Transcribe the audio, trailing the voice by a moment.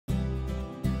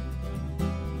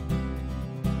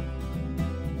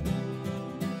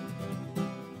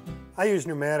I use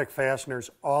pneumatic fasteners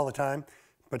all the time,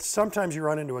 but sometimes you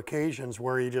run into occasions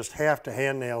where you just have to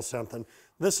hand nail something.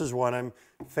 This is one. I'm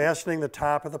fastening the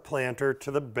top of the planter to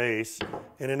the base,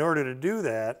 and in order to do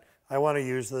that, I want to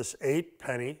use this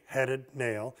 8-penny headed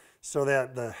nail so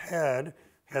that the head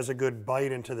has a good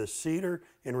bite into the cedar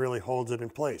and really holds it in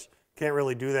place. Can't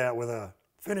really do that with a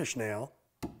finish nail.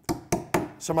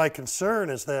 So my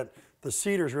concern is that the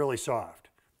cedar is really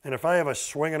soft. And if I have a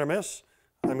swing and a miss,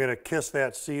 I'm going to kiss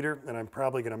that cedar and I'm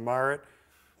probably going to mar it.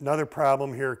 Another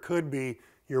problem here could be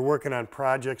you're working on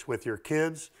projects with your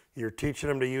kids, you're teaching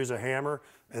them to use a hammer,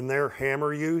 and their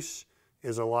hammer use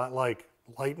is a lot like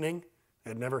lightning.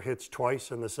 It never hits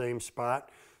twice in the same spot.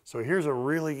 So here's a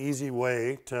really easy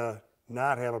way to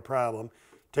not have a problem.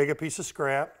 Take a piece of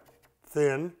scrap,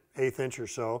 thin, 1/8 inch or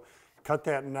so, cut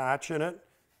that notch in it,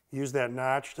 use that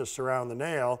notch to surround the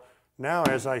nail. Now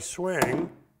as I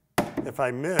swing, if I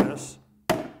miss,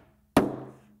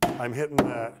 I'm hitting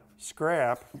the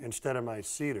scrap instead of my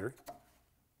cedar.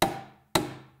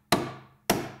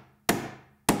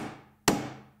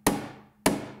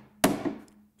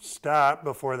 Stop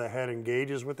before the head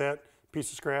engages with that piece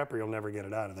of scrap or you'll never get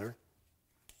it out of there.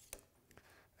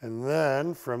 And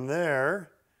then from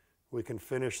there, we can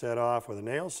finish that off with a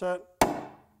nail set.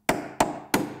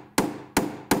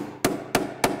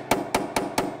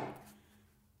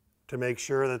 To make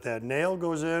sure that that nail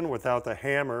goes in without the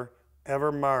hammer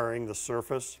ever marring the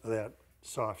surface of that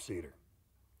soft cedar.